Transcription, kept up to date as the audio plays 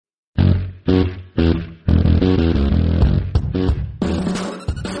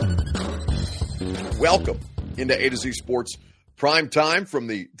Welcome into A to Z Sports Prime Time from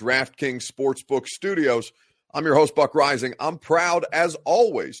the DraftKings Sportsbook Studios. I'm your host, Buck Rising. I'm proud, as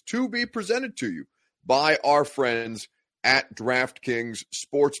always, to be presented to you by our friends at DraftKings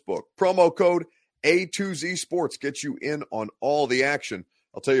Sportsbook. Promo code A2Z Sports gets you in on all the action.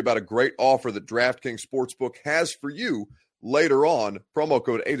 I'll tell you about a great offer that DraftKings Sportsbook has for you later on. Promo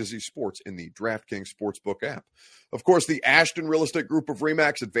code A2Z Sports in the DraftKings Sportsbook app. Of course, the Ashton Real Estate Group of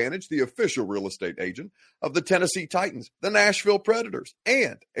RE/MAX Advantage, the official real estate agent of the Tennessee Titans, the Nashville Predators,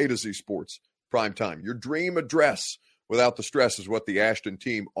 and A to Z Sports Primetime. Your dream address without the stress is what the Ashton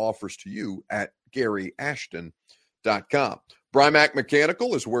team offers to you at GaryAshton.com. Brymac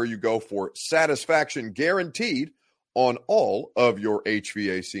Mechanical is where you go for satisfaction guaranteed on all of your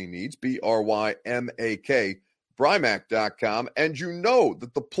HVAC needs. BRYMAK, Brymac.com. And you know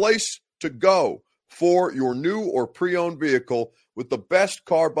that the place to go for your new or pre-owned vehicle with the best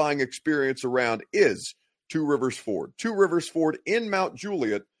car buying experience around is Two Rivers Ford. Two Rivers Ford in Mount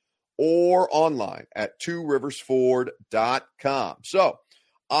Juliet or online at tworiversford.com. So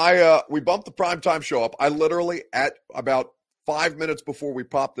we bumped the primetime show up. I literally, at about 5 minutes before we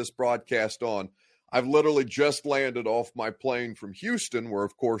popped this broadcast on, I've literally just landed off my plane from Houston, where,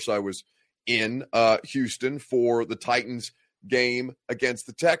 of course, I was in Houston for the Titans game against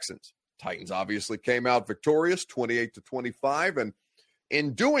the Texans. Titans obviously came out victorious, 28-25, and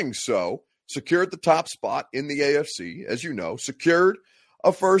in doing so, secured the top spot in the AFC, as you know, secured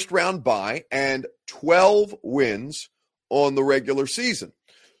a first-round bye and 12 wins on the regular season.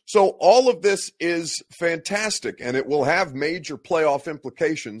 So all of this is fantastic, and it will have major playoff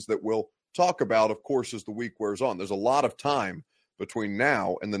implications that we'll talk about, of course, as the week wears on. There's a lot of time between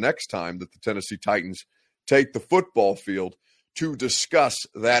now and the next time that the Tennessee Titans take the football field to discuss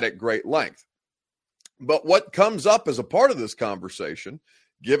that at great length. But what comes up as a part of this conversation,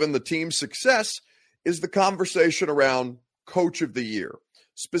 given the team's success, is the conversation around Coach of the Year,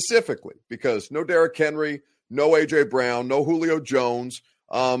 specifically because no Derrick Henry, no A.J. Brown, no Julio Jones,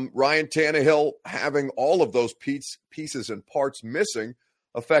 Ryan Tannehill having all of those pieces and parts missing,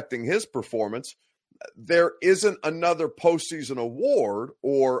 affecting his performance. There isn't another postseason award,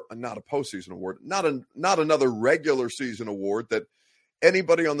 or not a postseason award, not another regular season award that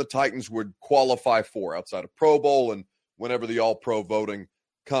anybody on the Titans would qualify for outside of Pro Bowl. And whenever the All-Pro voting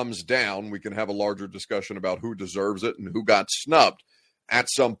comes down, we can have a larger discussion about who deserves it and who got snubbed at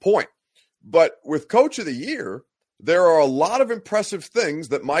some point. But with Coach of the Year, there are a lot of impressive things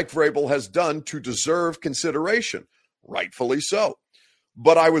that Mike Vrabel has done to deserve consideration, rightfully so.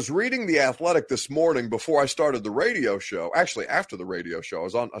 But I was reading The Athletic this morning before I started the radio show. Actually, after the radio show, I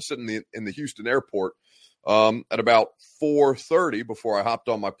was sitting in the Houston airport at about 4:30 before I hopped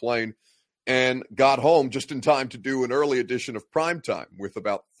on my plane and got home just in time to do an early edition of Primetime with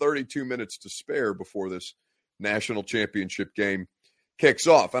about 32 minutes to spare before this national championship game kicks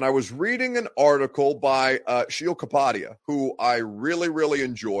off. And I was reading an article by Sheil Kapadia, who I really, really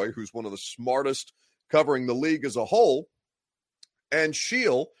enjoy, who's one of the smartest covering the league as a whole. And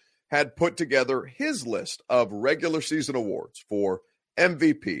Sheil had put together his list of regular season awards for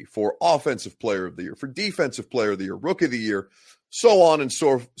MVP, for Offensive Player of the Year, for Defensive Player of the Year, Rookie of the Year, so on and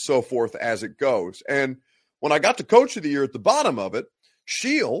so forth as it goes. And when I got to Coach of the Year at the bottom of it,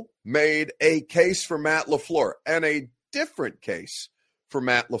 Sheil made a case for Matt LaFleur, and a different case for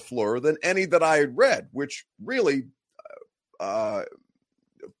Matt LaFleur than any that I had read, which really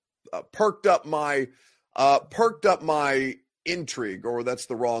perked up my intrigue, or that's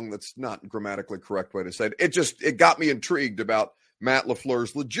not grammatically correct way to say it. It got me intrigued about Matt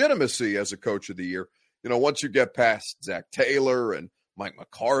LaFleur's legitimacy as a Coach of the Year. You know, once you get past Zach Taylor and Mike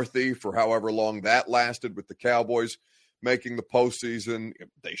McCarthy for however long that lasted with the Cowboys making the postseason,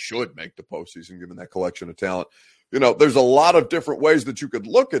 they should make the postseason given that collection of talent. You know, there's a lot of different ways that you could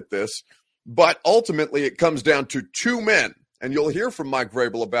look at this, but ultimately it comes down to two men, and you'll hear from Mike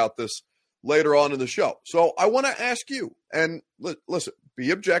Vrabel about this later on in the show. So I want to ask you, and listen,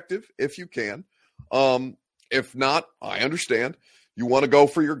 be objective if you can. If not, I understand. You want to go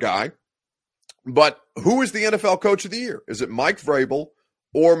for your guy. But who is the NFL Coach of the Year? Is it Mike Vrabel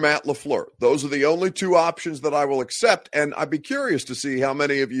or Matt LaFleur? Those are the only two options that I will accept, and I'd be curious to see how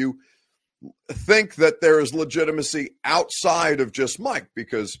many of you think that there is legitimacy outside of just Mike,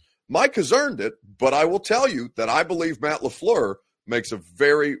 because Mike has earned it, but I will tell you that I believe Matt LaFleur makes a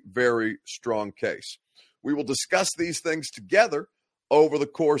very, very strong case. We will discuss these things together over the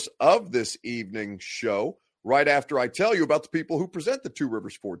course of this evening's show, right after I tell you about the people who present the Two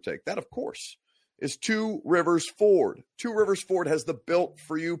Rivers Ford Take. That, of course, is Two Rivers Ford. Two Rivers Ford has the Built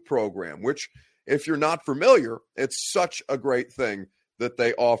For You program, which, if you're not familiar, it's such a great thing that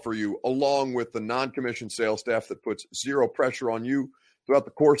they offer you, along with the non-commissioned sales staff that puts zero pressure on you throughout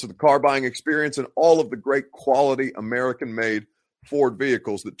the course of the car buying experience, and all of the great quality American-made Ford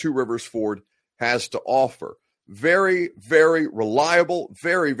vehicles that Two Rivers Ford has to offer. Very, very reliable,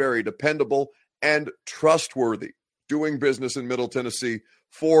 very, very dependable, and trustworthy. Doing business in Middle Tennessee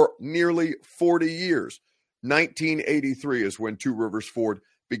for nearly 40 years. 1983 is when Two Rivers Ford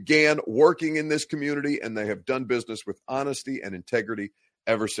began working in this community, and they have done business with honesty and integrity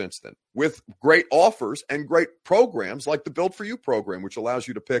ever since then, with great offers and great programs like the Build For You program, which allows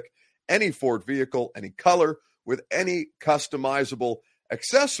you to pick any Ford vehicle, any color, with any customizable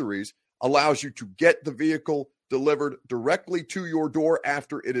accessories, allows you to get the vehicle delivered directly to your door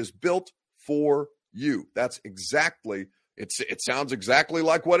after it is built for you. That's exactly, it sounds exactly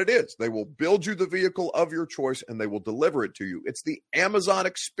like what it is. They will build you the vehicle of your choice, and they will deliver it to you. It's the Amazon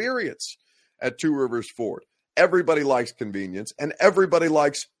experience at Two Rivers Ford. Everybody likes convenience, and everybody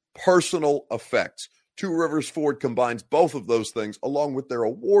likes personal effects. Two Rivers Ford combines both of those things, along with their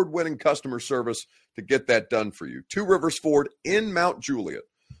award-winning customer service, to get that done for you. Two Rivers Ford in Mount Juliet,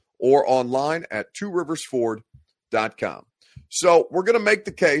 or online at tworiversford.com. So we're going to make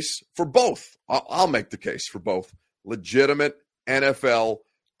the case for both. I'll make the case for both legitimate NFL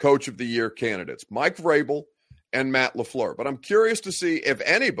Coach of the Year candidates, Mike Vrabel and Matt LaFleur. But I'm curious to see if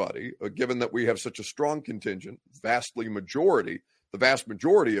anybody, given that we have such a strong contingent, the vast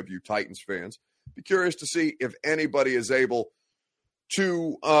majority of you Titans fans, be curious to see if anybody is able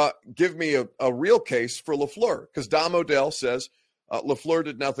to give me a real case for LaFleur. Because Dom Odell says LaFleur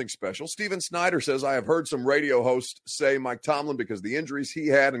did nothing special. Steven Snyder says, I have heard some radio hosts say Mike Tomlin because the injuries he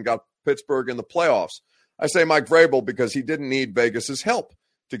had and got Pittsburgh in the playoffs. I say Mike Vrabel because he didn't need Vegas's help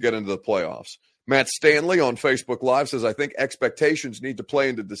to get into the playoffs. Matt Stanley on Facebook Live says, I think expectations need to play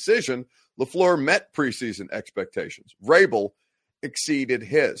into decision. LaFleur met preseason expectations. Vrabel exceeded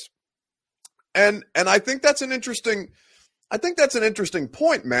his. And I think that's an interesting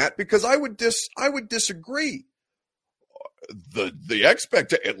point, Matt, because I would disagree. The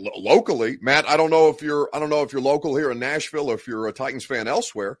locally, Matt, I don't know if you're local here in Nashville or if you're a Titans fan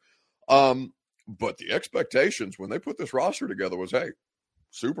elsewhere. But the expectations when they put this roster together was, hey,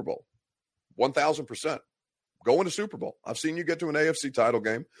 Super Bowl, 1,000%. Going to Super Bowl. I've seen you get to an AFC title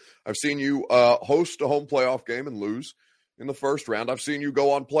game. I've seen you host a home playoff game and lose in the first round. I've seen you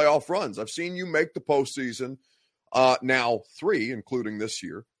go on playoff runs. I've seen you make the postseason now 3, including this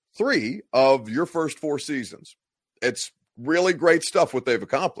year, 3 of your first 4 seasons. It's really great stuff what they've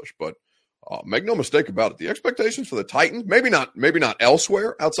accomplished, but make no mistake about it. The expectations for the Titans, maybe not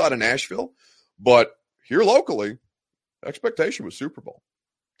elsewhere outside of Nashville, but here locally, expectation was Super Bowl.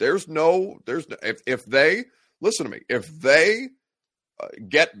 If they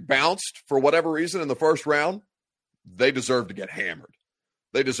get bounced for whatever reason in the first round, they deserve to get hammered.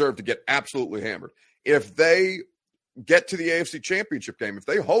 They deserve to get absolutely hammered. If they get to the AFC Championship game, if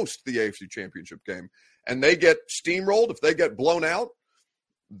they host the AFC Championship game and they get steamrolled, if they get blown out,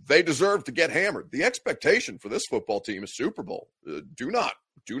 they deserve to get hammered. The expectation for this football team is Super Bowl. Do not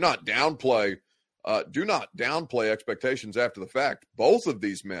downplay expectations after the fact. Both of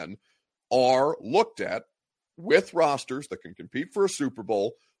these men are looked at with rosters that can compete for a Super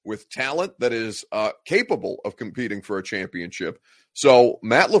Bowl, with talent that is capable of competing for a championship. So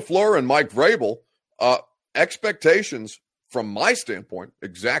Matt LaFleur and Mike Vrabel, expectations from my standpoint,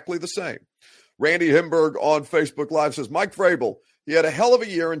 exactly the same. Randy Himberg on Facebook Live says, Mike Vrabel, he had a hell of a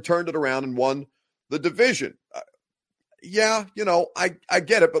year and turned it around and won the division. Yeah, I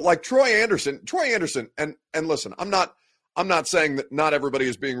get it, but like Troy Anderson, and listen, I'm not saying that not everybody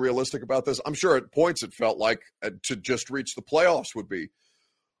is being realistic about this. I'm sure at points it felt like to just reach the playoffs would be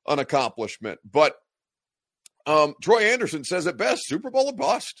an accomplishment. But Troy Anderson says it best, Super Bowl or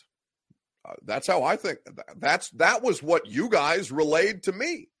bust. That's how I think. That was what you guys relayed to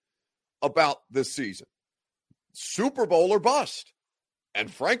me about this season. Super Bowl or bust. And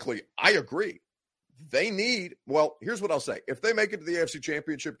frankly, I agree. Here's what I'll say. If they make it to the AFC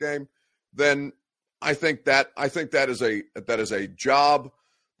Championship game, then I think that is a job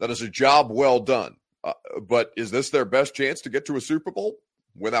well done. But is this their best chance to get to a Super Bowl?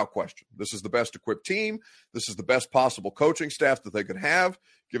 Without question. This is the best equipped team. This is the best possible coaching staff that they could have,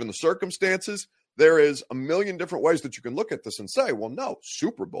 given the circumstances. There is a million different ways that you can look at this and say, well, no,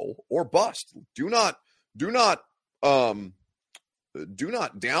 Super Bowl or bust. Do not downplay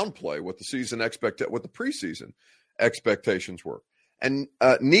what the preseason expectations were. And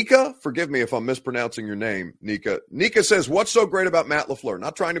Nika, forgive me if I'm mispronouncing your name, Nika. Nika says, what's so great about Matt LaFleur?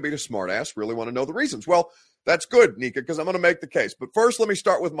 Not trying to be a smartass, really want to know the reasons. Well, that's good, Nika, because I'm going to make the case. But first, let me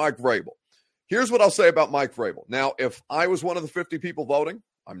start with Mike Vrabel. Here's what I'll say about Mike Vrabel. Now, if I was one of the 50 people voting,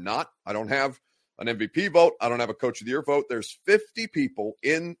 I'm not. I don't have an MVP vote. I don't have a Coach of the Year vote. There's 50 people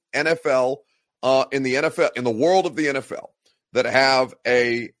in NFL, in the world of the NFL, that have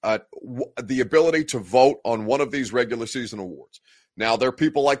the ability to vote on one of these regular season awards. Now, there are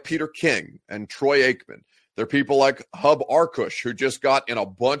people like Peter King and Troy Aikman. There are people like Hub Arkush, who just got in a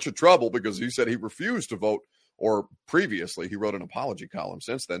bunch of trouble because he said he refused to vote, or previously he wrote an apology column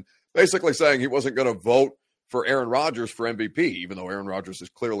since then, basically saying he wasn't going to vote for Aaron Rodgers for MVP, even though Aaron Rodgers is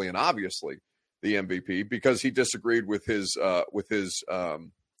clearly and obviously the MVP, because he disagreed with his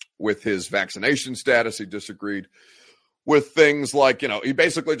vaccination status. He disagreed with things like, he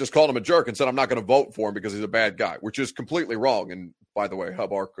basically just called him a jerk and said, I'm not going to vote for him because he's a bad guy, which is completely wrong. And by the way,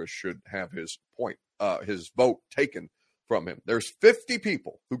 Hub Arkush should have his vote taken from him. There's 50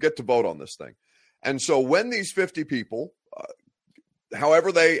 people who get to vote on this thing. And so when these 50 people,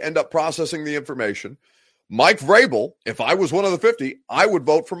 however they end up processing the information, Mike Vrabel, if I was one of the 50, I would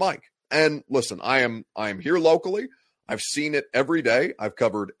vote for Mike. And listen, I am here locally. I've seen it every day. I've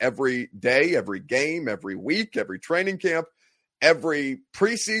covered every day, every game, every week, every training camp, every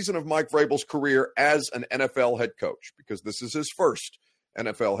preseason of Mike Vrabel's career as an NFL head coach, because this is his first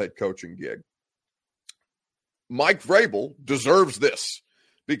NFL head coaching gig. Mike Vrabel deserves this,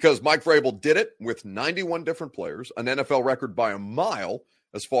 because Mike Vrabel did it with 91 different players, an NFL record by a mile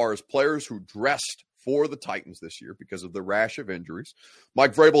as far as players who dressed for the Titans this year because of the rash of injuries.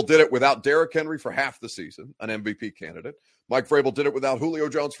 Mike Vrabel did it without Derrick Henry for half the season, an MVP candidate. Mike Vrabel did it without Julio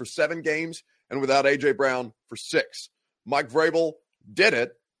Jones for 7 games and without A.J. Brown for 6. Mike Vrabel did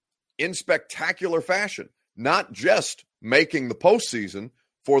it in spectacular fashion, not just making the postseason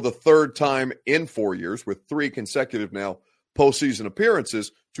for the third time in 4 years with 3 consecutive now postseason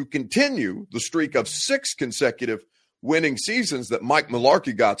appearances, to continue the streak of 6 consecutive winning seasons that Mike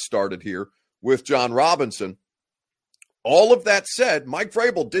Mularkey got started here with John Robinson. All of that said, Mike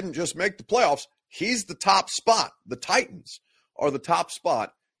Vrabel didn't just make the playoffs. He's the top spot. The Titans are the top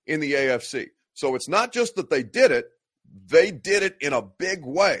spot in the AFC. So it's not just that they did it in a big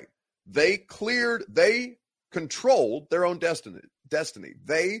way. They controlled their own destiny.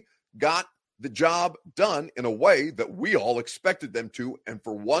 They got the job done in a way that we all expected them to. And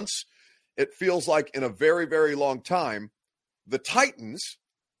for once, it feels like in a very, very long time, the Titans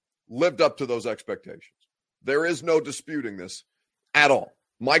lived up to those expectations. There is no disputing this at all.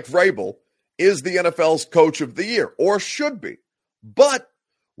 Mike Vrabel is the NFL's coach of the year, or should be. But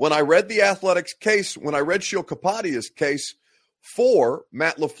when I read the Athletics case, when I read Sheil Kapadia's case for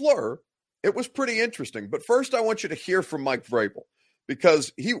Matt LaFleur, it was pretty interesting. But first, I want you to hear from Mike Vrabel,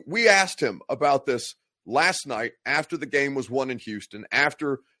 because we asked him about this last night after the game was won in Houston,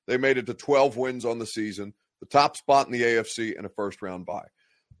 after they made it to 12 wins on the season, the top spot in the AFC, and a first-round bye.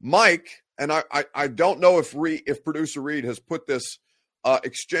 Mike, and I don't know if producer Reed has put this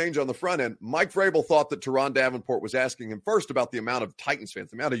exchange on the front end. Mike Vrabel thought that Teron Davenport was asking him first about the amount of Titans fans,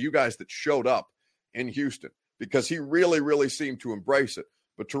 the amount of you guys that showed up in Houston, because he really, really seemed to embrace it.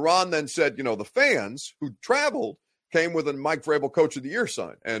 But Teron then said, the fans who traveled came with a Mike Vrabel Coach of the Year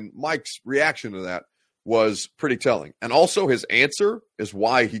sign. And Mike's reaction to that was pretty telling. And also his answer is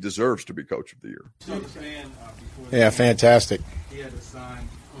why he deserves to be Coach of the Year. Yeah, fantastic. He had to sign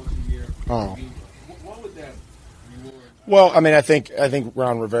Coach of the Year. Oh. What would that reward? Well, I think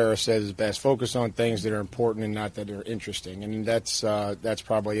Ron Rivera says it's best. Focus on things that are important and not that are interesting. And that's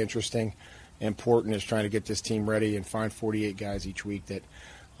probably interesting. Important is trying to get this team ready and find 48 guys each week that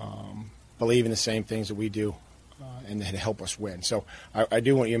believe in the same things that we do and that help us win. So I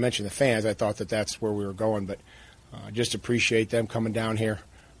do want you to mention the fans. I thought that's where we were going, but just appreciate them coming down here.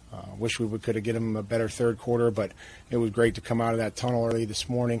 Wish we could have given them a better third quarter, but it was great to come out of that tunnel early this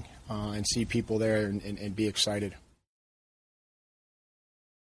morning and see people there and be excited.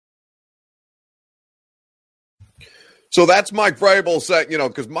 So that's Mike Vrabel saying,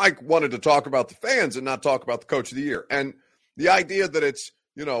 because Mike wanted to talk about the fans and not talk about the Coach of the Year. And the idea that it's,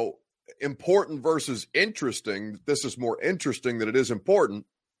 important versus interesting, this is more interesting than it is important.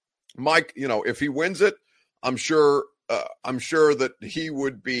 Mike, if he wins it, I'm sure that he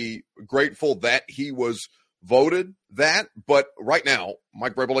would be grateful that he was voted that. But right now,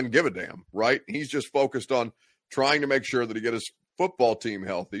 Mike Vrabel doesn't give a damn, right? He's just focused on trying to make sure that he get his football team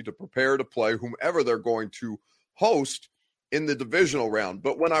healthy to prepare to play whomever they're going to host in the divisional round.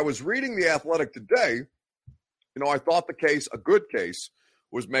 But when I was reading The Athletic today, I thought a good case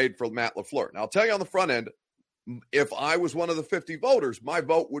was made for Matt LaFleur. Now, I'll tell you on the front end, if I was one of the 50 voters, my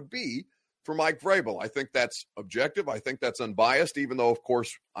vote would be for Mike Vrabel. I think that's objective. I think that's unbiased, even though, of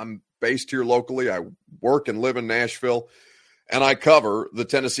course, I'm based here locally. I work and live in Nashville. and I cover the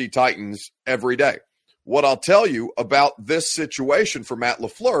Tennessee Titans every day. What I'll tell you about this situation for Matt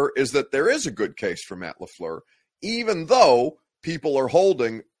LaFleur is that there is a good case for Matt LaFleur, even though people are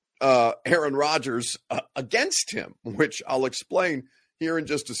holding Aaron Rodgers against him, which I'll explain here in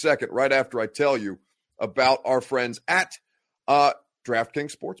just a second, right after I tell you about our friends at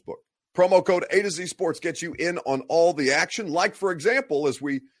DraftKings Sportsbook. Promo code A to Z Sports gets you in on all the action. Like, for example, as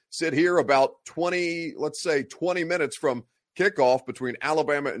we sit here about 20 minutes from kickoff between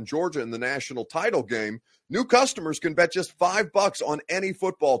Alabama and Georgia in the national title game, new customers can bet just $5 on any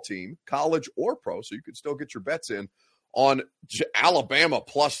football team, college or pro, so you can still get your bets in on Alabama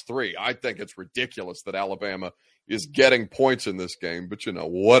 +3. I think it's ridiculous that Alabama is getting points in this game, but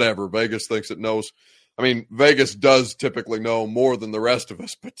whatever. Vegas thinks it knows. I mean, Vegas does typically know more than the rest of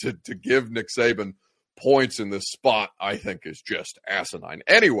us, but to give Nick Saban points in this spot, I think is just asinine.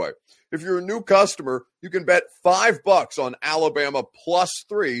 Anyway, if you're a new customer, you can bet $5 on Alabama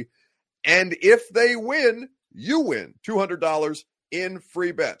 +3, and if they win, you win $200 in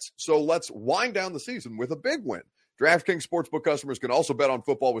free bets. So let's wind down the season with a big win. DraftKings Sportsbook customers can also bet on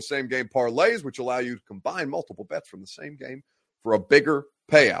football with same-game parlays, which allow you to combine multiple bets from the same game for a bigger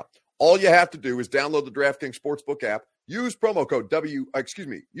payout. All you have to do is download the DraftKings Sportsbook app, use promo code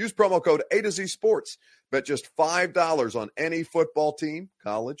A to Z Sports, bet just $5 on any football team,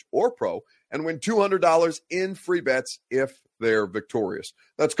 college or pro, and win $200 in free bets if they're victorious.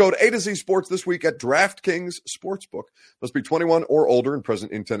 That's code A to Z Sports this week at DraftKings Sportsbook. Must be 21 or older and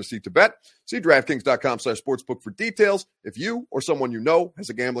present in Tennessee to bet. See DraftKings.com/sportsbook for details if you or someone you know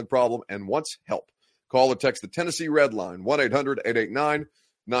has a gambling problem and wants help. Call or text the Tennessee Red Line,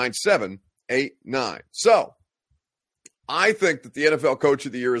 1-800-889-9789. So, I think that the NFL Coach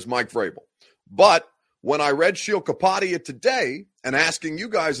of the Year is Mike Vrabel. But when I read Sheil Kapadia today and asking you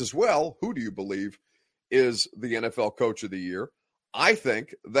guys as well, who do you believe is the NFL Coach of the Year, I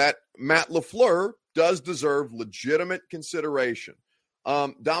think that Matt LaFleur does deserve legitimate consideration.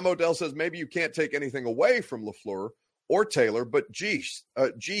 Dom Odell says maybe you can't take anything away from LaFleur or Taylor, but geez,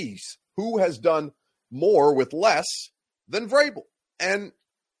 who has done more with less than Vrabel? And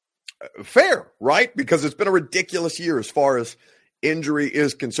fair, right? Because it's been a ridiculous year as far as injury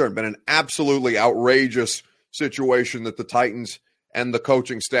is concerned. Been an absolutely outrageous situation that the Titans and the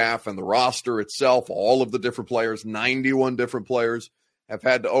coaching staff and the roster itself, all of the different players, 91 different players, have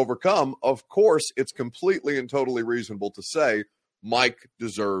had to overcome. Of course, it's completely and totally reasonable to say Mike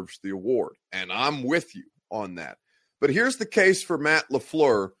deserves the award. And I'm with you on that. But here's the case for Matt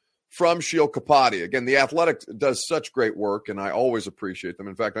LaFleur from Sheil Kapadia. Again, The Athletic does such great work, and I always appreciate them.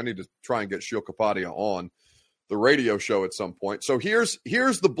 In fact, I need to try and get Sheil Kapadia on the radio show at some point. So here's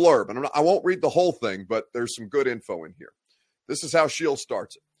the blurb, and I won't read the whole thing, but there's some good info in here. This is how Sheil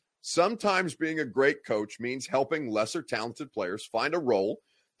starts it. Sometimes being a great coach means helping lesser talented players find a role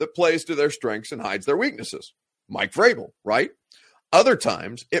that plays to their strengths and hides their weaknesses. Mike Vrabel, right? Other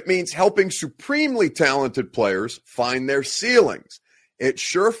times, it means helping supremely talented players find their ceilings. It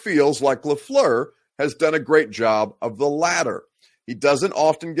sure feels like LaFleur has done a great job of the latter. He doesn't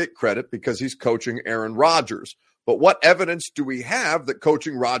often get credit because he's coaching Aaron Rodgers. But what evidence do we have that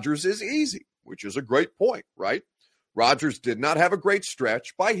coaching Rodgers is easy? Which is a great point, right? Rodgers did not have a great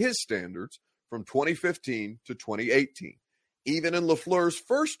stretch by his standards from 2015 to 2018. Even in LaFleur's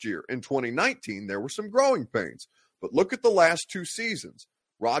first year in 2019, there were some growing pains. But look at the last two seasons.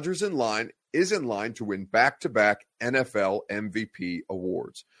 Rodgers is in line to win back-to-back NFL MVP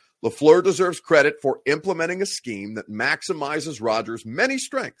awards. LaFleur deserves credit for implementing a scheme that maximizes Rodgers' many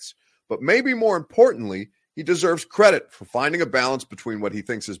strengths. But maybe more importantly, he deserves credit for finding a balance between what he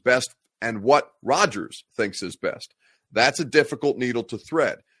thinks is best and what Rodgers thinks is best. That's a difficult needle to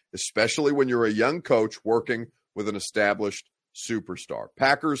thread, especially when you're a young coach working with an established superstar.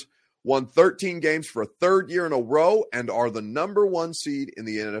 Packers won 13 games for a third year in a row and are the number one seed in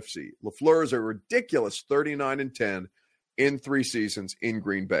the NFC. LaFleur is a ridiculous 39-10 in 3 seasons in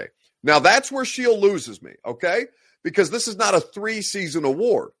Green Bay. Now, that's where Sheil loses me, okay? Because this is not a 3-season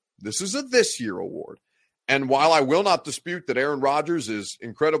award. This is a this-year award. And while I will not dispute that Aaron Rodgers is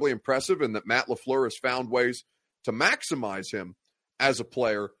incredibly impressive and that Matt LaFleur has found ways to maximize him as a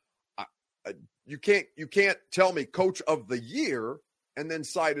player, you can't tell me coach of the year and then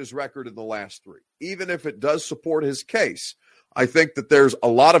cite his record in the last 3. Even if it does support his case, I think that there's a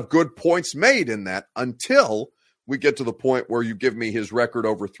lot of good points made in that until we get to the point where you give me his record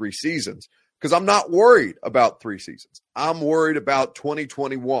over 3 seasons. Because I'm not worried about 3 seasons. I'm worried about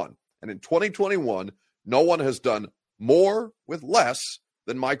 2021. And in 2021, no one has done more with less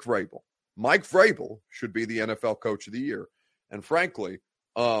than Mike Vrabel. Mike Vrabel should be the NFL Coach of the Year. And frankly,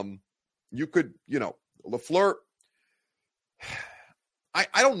 LaFleur,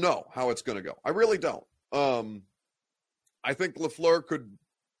 I don't know how it's going to go. I really don't. I think LaFleur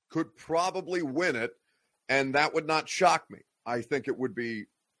could probably win it, and that would not shock me. I think it would be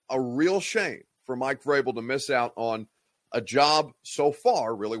a real shame for Mike Vrabel to miss out on a job so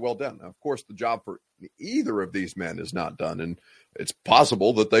far really well done. Now, of course, the job for either of these men is not done, and it's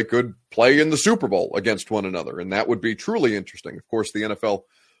possible that they could play in the Super Bowl against one another, and that would be truly interesting. Of course, the NFL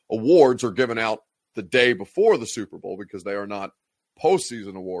awards are given out the day before the Super Bowl because they are not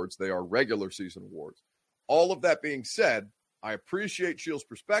postseason awards. They are regular season awards. All of that being said, I appreciate Shields'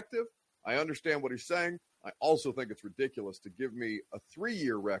 perspective. I understand what he's saying. I also think it's ridiculous to give me a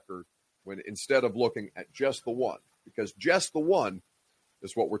 3-year record when instead of looking at just the one, because just the one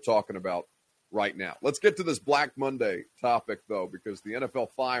is what we're talking about right now. Let's get to this Black Monday topic, though, because the NFL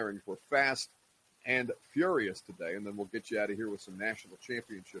firings were fast and furious today, and then we'll get you out of here with some national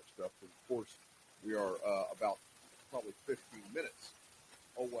championship stuff. But of course, we are about probably 15 minutes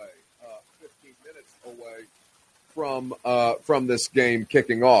away. 15 minutes away from this game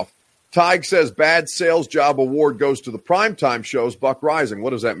kicking off. Tig says bad sales job award goes to the primetime shows. Buck Rising. What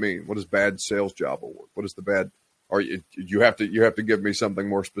does that mean? What is bad sales job award? What is the bad? Or you have to give me something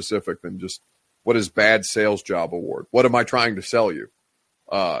more specific than just what is bad sales job award? What am I trying to sell you,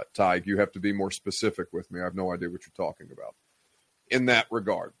 Tig? You have to be more specific with me. I have no idea what you're talking about in that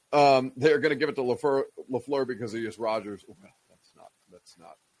regard. They're going to give it to LaFleur because he is Rodgers. Well, that's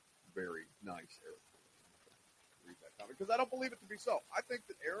not very nice, Eric. Because I don't believe it to be so. I think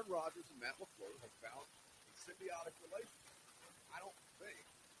that Aaron Rodgers and Matt LaFleur have found a symbiotic relationship. I don't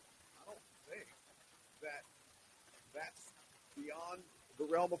think that that's beyond the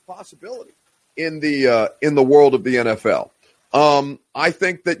realm of possibility in the world of the NFL. I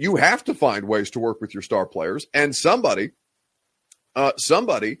think that you have to find ways to work with your star players, and somebody. I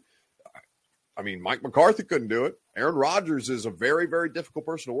mean, Mike McCarthy couldn't do it. Aaron Rodgers is a very, very difficult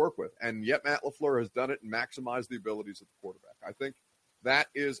person to work with, and yet Matt LaFleur has done it and maximized the abilities of the quarterback. I think that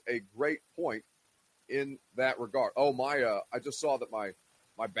is a great point in that regard. Oh, I just saw that my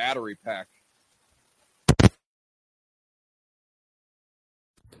battery pack.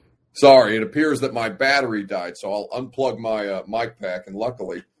 Sorry, it appears that my battery died, so I'll unplug my mic pack, and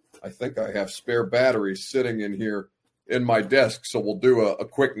luckily, I think I have spare batteries sitting in here in my desk, so we'll do a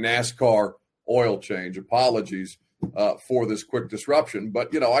quick NASCAR oil change. Apologies for this quick disruption,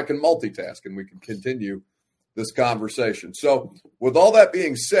 but I can multitask and we can continue this conversation. So with all that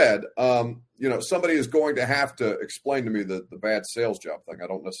being said, somebody is going to have to explain to me the bad sales job thing. I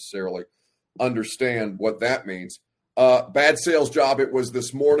don't necessarily understand what that means. Bad sales job. It was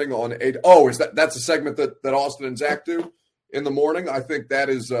this morning on 8. Oh, that's a segment that Austin and Zach do in the morning. I think that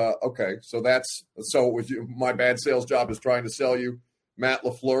is okay. So my bad sales job is trying to sell you Matt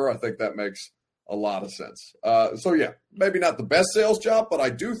LaFleur. I think that makes a lot of sense. So yeah, maybe not the best sales job, but I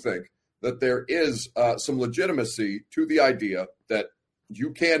do think that there is some legitimacy to the idea that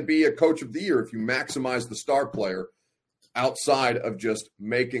you can be a coach of the year if you maximize the star player outside of just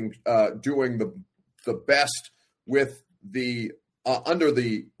doing the best with the under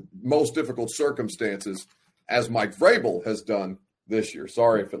the most difficult circumstances, as Mike Vrabel has done this year.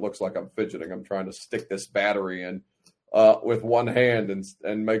 Sorry if it looks like I'm fidgeting. I'm trying to stick this battery in with one hand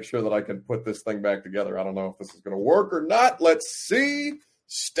and make sure that I can put this thing back together. I don't know if this is going to work or not. Let's see.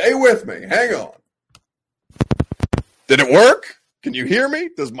 Stay with me. Hang on. Did it work? Can you hear me?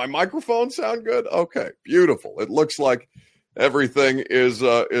 Does my microphone sound good? Okay, beautiful. It looks like everything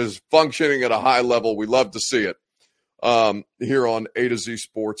is functioning at a high level. We love to see it here on A to Z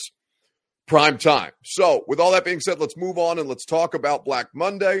Sports Prime Time. So with all that being said, let's move on and let's talk about Black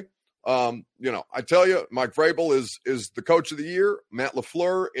Monday. I tell you, Mike Vrabel is the coach of the year. Matt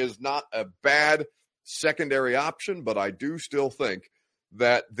LaFleur is not a bad secondary option, but I do still think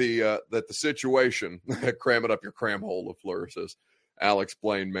that the situation cram it up your cram hole, LaFleur, says Alex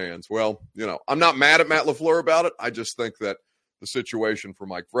Blaine Mans. Well, I'm not mad at Matt LaFleur about it. I just think that the situation for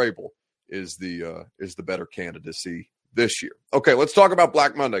Mike Vrabel is the better candidacy this year. Okay, let's talk about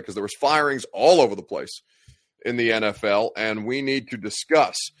Black Monday because there was firings all over the place in the NFL, and we need to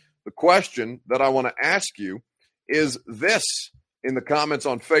discuss. The question that I want to ask you is this in the comments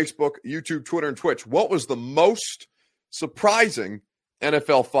on Facebook, YouTube, Twitter, and Twitch. What was the most surprising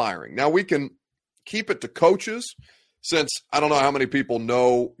NFL firing? Now, we can keep it to coaches since I don't know how many people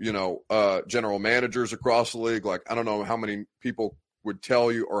know, general managers across the league. Like, I don't know how many people would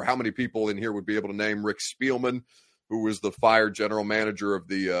tell you or how many people in here would be able to name Rick Spielman, who was the fired general manager of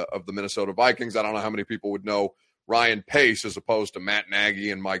the Minnesota Vikings. I don't know how many people would know Ryan Pace as opposed to Matt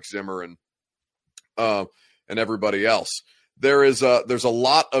Nagy and Mike Zimmer and everybody else. There's a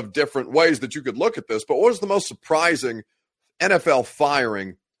lot of different ways that you could look at this, but what was the most surprising NFL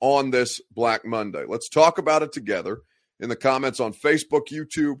firing on this Black Monday. Let's talk about it together in the comments on Facebook,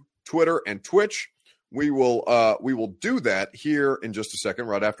 YouTube, Twitter, and Twitch. We will do that here in just a second,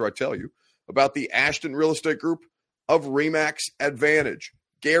 right after I tell you about the Ashton Real Estate Group of RE/MAX Advantage.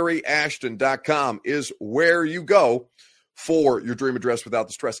 GaryAshton.com is where you go for your dream address without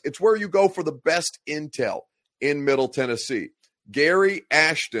the stress. It's where you go for the best intel in Middle Tennessee.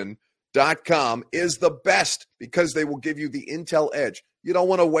 GaryAshton.com is the best because they will give you the intel edge. You don't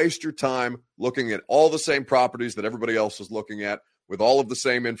want to waste your time looking at all the same properties that everybody else is looking at with all of the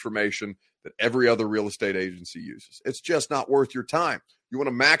same information that every other real estate agency uses. It's just not worth your time. You want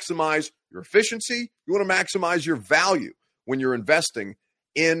to maximize your efficiency. You want to maximize your value when you're investing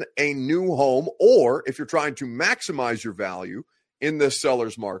in a new home, or if you're trying to maximize your value in this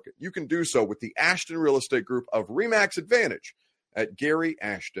seller's market. You can do so with the Ashton Real Estate Group of RE/MAX Advantage at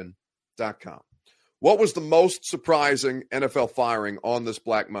GaryAshton.com. What was the most surprising NFL firing on this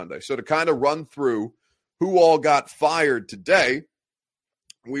Black Monday? So to kind of run through who all got fired today,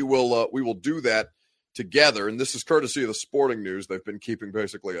 we will do that together. And this is courtesy of the Sporting News. They've been keeping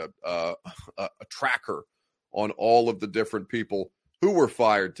basically a tracker on all of the different people who were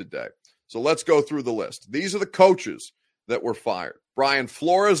fired today. So let's go through the list. These are the coaches that were fired. Brian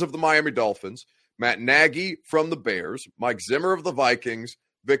Flores of the Miami Dolphins, Matt Nagy from the Bears, Mike Zimmer of the Vikings,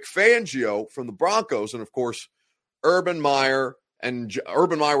 Vic Fangio from the Broncos, and of course, Urban Meyer. And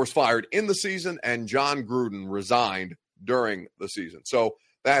Urban Meyer was fired in the season, and John Gruden resigned during the season. So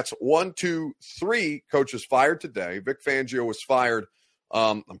that's 1, 2, 3 coaches fired today. Vic Fangio was fired,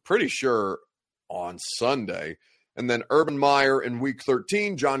 I'm pretty sure, on Sunday. And then Urban Meyer in Week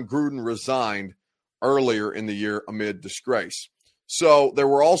 13, John Gruden resigned earlier in the year amid disgrace. So there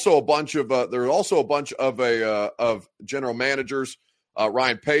were also a bunch of general managers.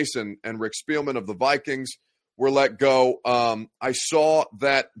 Ryan Pace and Rick Spielman of the Vikings were let go. I saw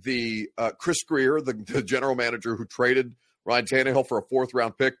that the Chris Greer, the general manager who traded Ryan Tannehill for a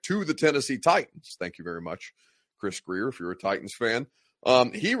 4th-round pick to the Tennessee Titans. Thank you very much, Chris Greer, if you're a Titans fan.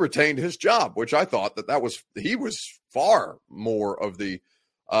 He retained his job, which I thought he was far more of the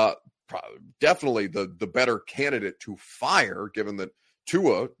definitely the better candidate to fire, given that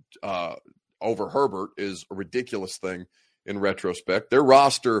Tua over Herbert is a ridiculous thing in retrospect. Their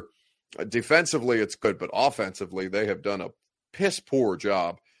roster, defensively, it's good, but offensively, they have done a piss-poor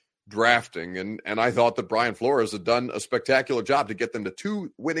job drafting. And I thought that Brian Flores had done a spectacular job to get them to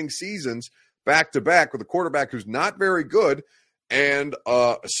 2 winning seasons back-to-back with a quarterback who's not very good, and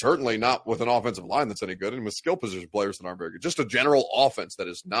certainly not with an offensive line that's any good, and with skill position players that aren't very good. Just a general offense that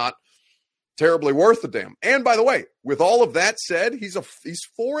is not terribly worth a damn. And by the way, with all of that said, he's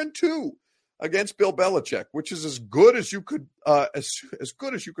 4-2 against Bill Belichick, which is as good as you could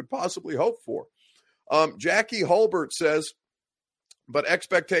possibly hope for. Jackie Holbert says, but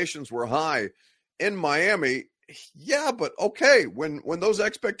expectations were high in Miami. Yeah, but okay, when those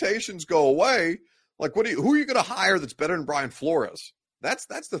expectations go away, like who are you going to hire that's better than Brian Flores? That's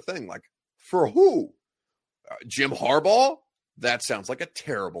the thing. Like, for who? Jim Harbaugh? That sounds like a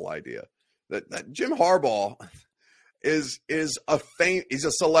terrible idea. That Jim Harbaugh is he's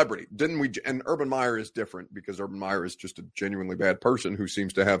a celebrity. Didn't we? And Urban Meyer is different because Urban Meyer is just a genuinely bad person who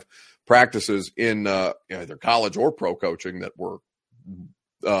seems to have practices in either college or pro coaching that were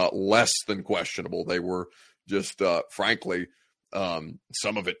less than questionable. They were just frankly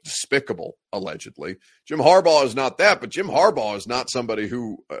some of it despicable, allegedly. Jim Harbaugh is not that, but Jim Harbaugh is not somebody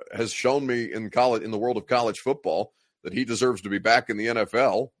who has shown me in the world of college football that he deserves to be back in the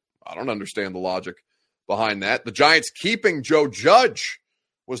NFL. I don't understand the logic behind that. The Giants keeping Joe Judge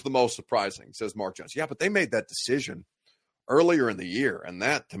was the most surprising, says Mark Jones. Yeah, but they made that decision earlier in the year, and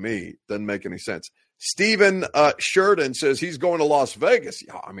that, to me, doesn't make any sense. Steven Sheridan says he's going to Las Vegas.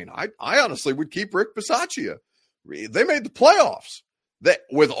 Yeah, I mean, I honestly would keep Rick Bisaccia. They made the playoffs.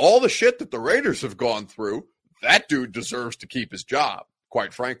 With all the shit that the Raiders have gone through, that dude deserves to keep his job,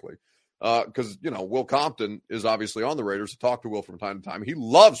 quite frankly. Because, Will Compton is obviously on the Raiders to talk to Will from time to time. He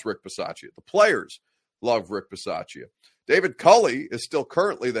loves Rick Bisaccia. The players love Rick Bisaccia. David Culley is still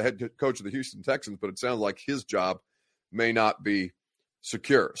currently the head coach of the Houston Texans, but it sounds like his job may not be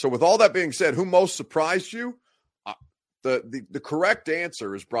secure. So with all that being said, who most surprised you? The correct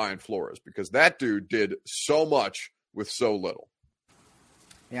answer is Brian Flores, because that dude did so much with so little.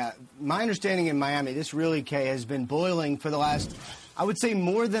 Yeah, my understanding in Miami, this really, Kay, has been boiling for the last, I would say,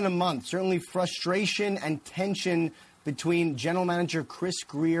 more than a month. Certainly frustration and tension between general manager Chris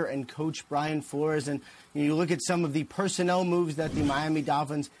Greer and coach Brian Flores. And you look at some of the personnel moves that the Miami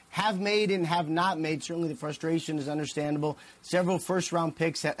Dolphins have made and have not made. Certainly the frustration is understandable. Several first-round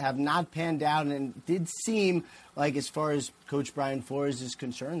picks have not panned out, and it did seem like, as far as coach Brian Flores is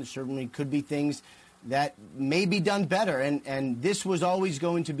concerned, there certainly could be things that may be done better. And this was always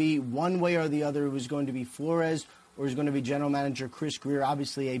going to be one way or the other. It was going to be Flores or it was going to be general manager Chris Greer.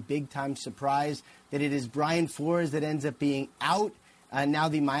 Obviously a big-time surprise that it is Brian Flores that ends up being out. Now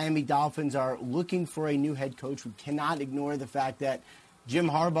the Miami Dolphins are looking for a new head coach. We cannot ignore the fact that Jim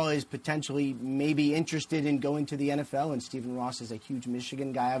Harbaugh is potentially maybe interested in going to the NFL, and Stephen Ross is a huge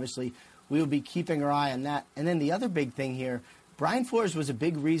Michigan guy. Obviously, we will be keeping our eye on that. And then the other big thing here, Brian Flores was a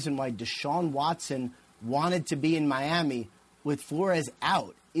big reason why Deshaun Watson wanted to be in Miami with Flores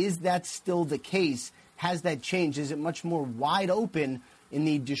out. Is that still the case? Has that changed? Is it much more wide open in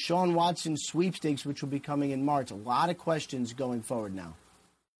the Deshaun Watson sweepstakes, which will be coming in March? A lot of questions going forward now.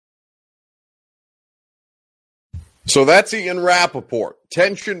 So that's Ian Rappaport.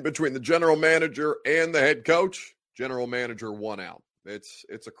 Tension between the general manager and the head coach. General manager won out. It's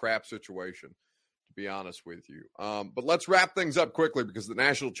a crap situation, to be honest with you. But let's wrap things up quickly because the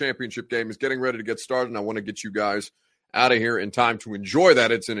national championship game is getting ready to get started, and I want to get you guys out of here in time to enjoy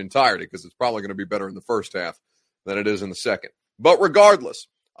that it's in entirety because it's probably going to be better in the first half than it is in the second. But regardless,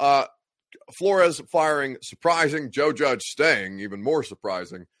 Flores firing, surprising. Joe Judge staying, even more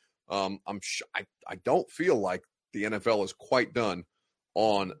surprising. I don't feel like the NFL is quite done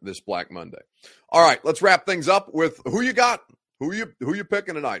on this Black Monday. All right, let's wrap things up with who you got. Who you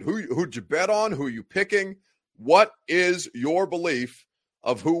picking tonight? Who'd you bet on? Who you picking? What is your belief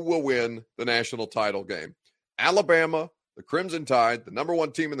of who will win the national title game? Alabama, the Crimson Tide, the number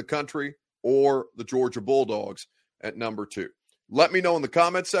one team in the country, or the Georgia Bulldogs at number 2? Let me know in the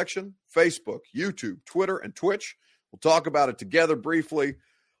comments section, Facebook, YouTube, Twitter, and Twitch. We'll talk about it together briefly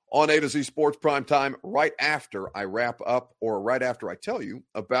on A to Z Sports Primetime right after I wrap up or right after I tell you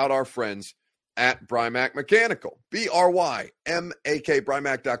about our friends at Brymac Mechanical, BRYMAK,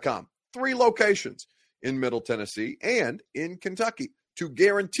 Brymac.com. 3 locations in Middle Tennessee and in Kentucky to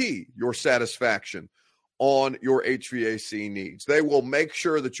guarantee your satisfaction on your HVAC needs. They will make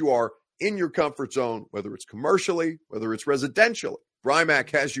sure that you are in your comfort zone, whether it's commercially, whether it's residentially. Brymac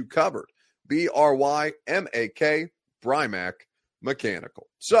has you covered. BRYMAK, Brymac Mechanical.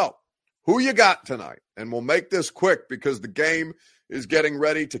 So, who you got tonight? And we'll make this quick because the game is getting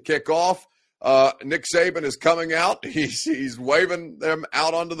ready to kick off. Nick Saban is coming out. He's waving them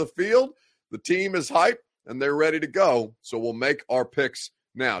out onto the field. The team is hyped, and they're ready to go. So we'll make our picks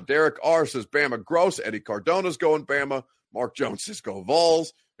now. Derek R. says Bama Gross. Eddie Cardona's going Bama. Mark Jones says go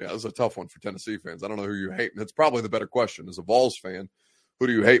Vols. Yeah, this is a tough one for Tennessee fans. I don't know who you hate. That's probably the better question. As a Vols fan, who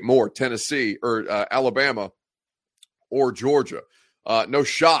do you hate more, Tennessee or Alabama or Georgia? No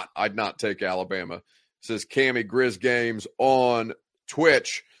shot I'd not take Alabama, says Cammy Grizz Games on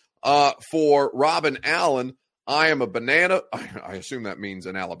Twitch. For Robin Allen, I am a banana. I assume that means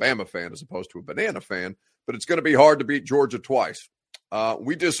an Alabama fan as opposed to a banana fan, but it's going to be hard to beat Georgia twice.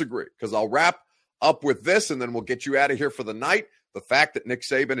 We disagree because I'll wrap up with this and then we'll get you out of here for the night. The fact that Nick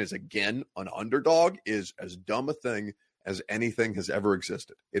Saban is again an underdog is as dumb a thing as anything has ever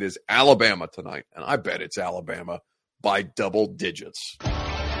existed. It is Alabama tonight, and I bet it's Alabama by double digits. Georgia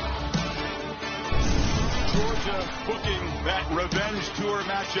booking that revenge tour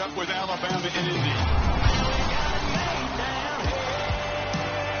matchup with Alabama in Indy.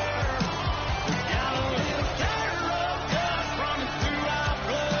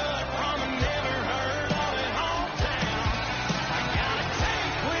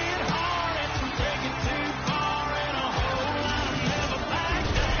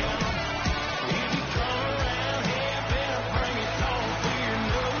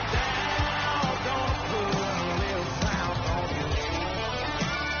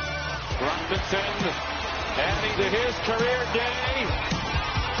 Adding to his career day.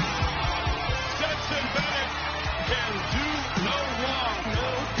 Stetson Bennett can do no wrong. No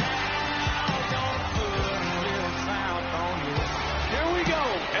doubt, here we go,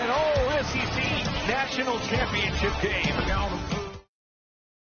 an all-SEC national championship game.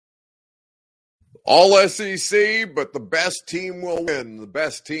 All SEC, but the best team will win. The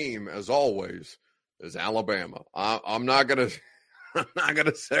best team, as always, is Alabama. I'm not gonna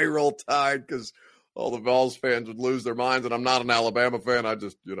say Roll Tide because all the Vols fans would lose their minds, and I'm not an Alabama fan. I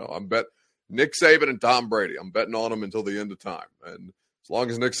just, I'm bet Nick Saban and Tom Brady. I'm betting on them until the end of time. And as long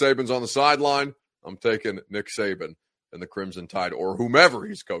as Nick Saban's on the sideline, I'm taking Nick Saban and the Crimson Tide or whomever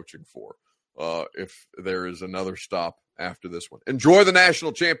he's coaching for if there is another stop after this one. Enjoy the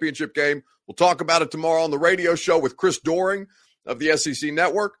national championship game. We'll We'll talk about it tomorrow on the radio show with Chris Doering of the SEC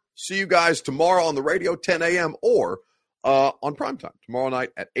Network. See you guys tomorrow on the radio, 10 a.m. or on primetime tomorrow night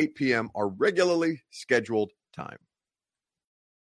at 8 p.m., our regularly scheduled time.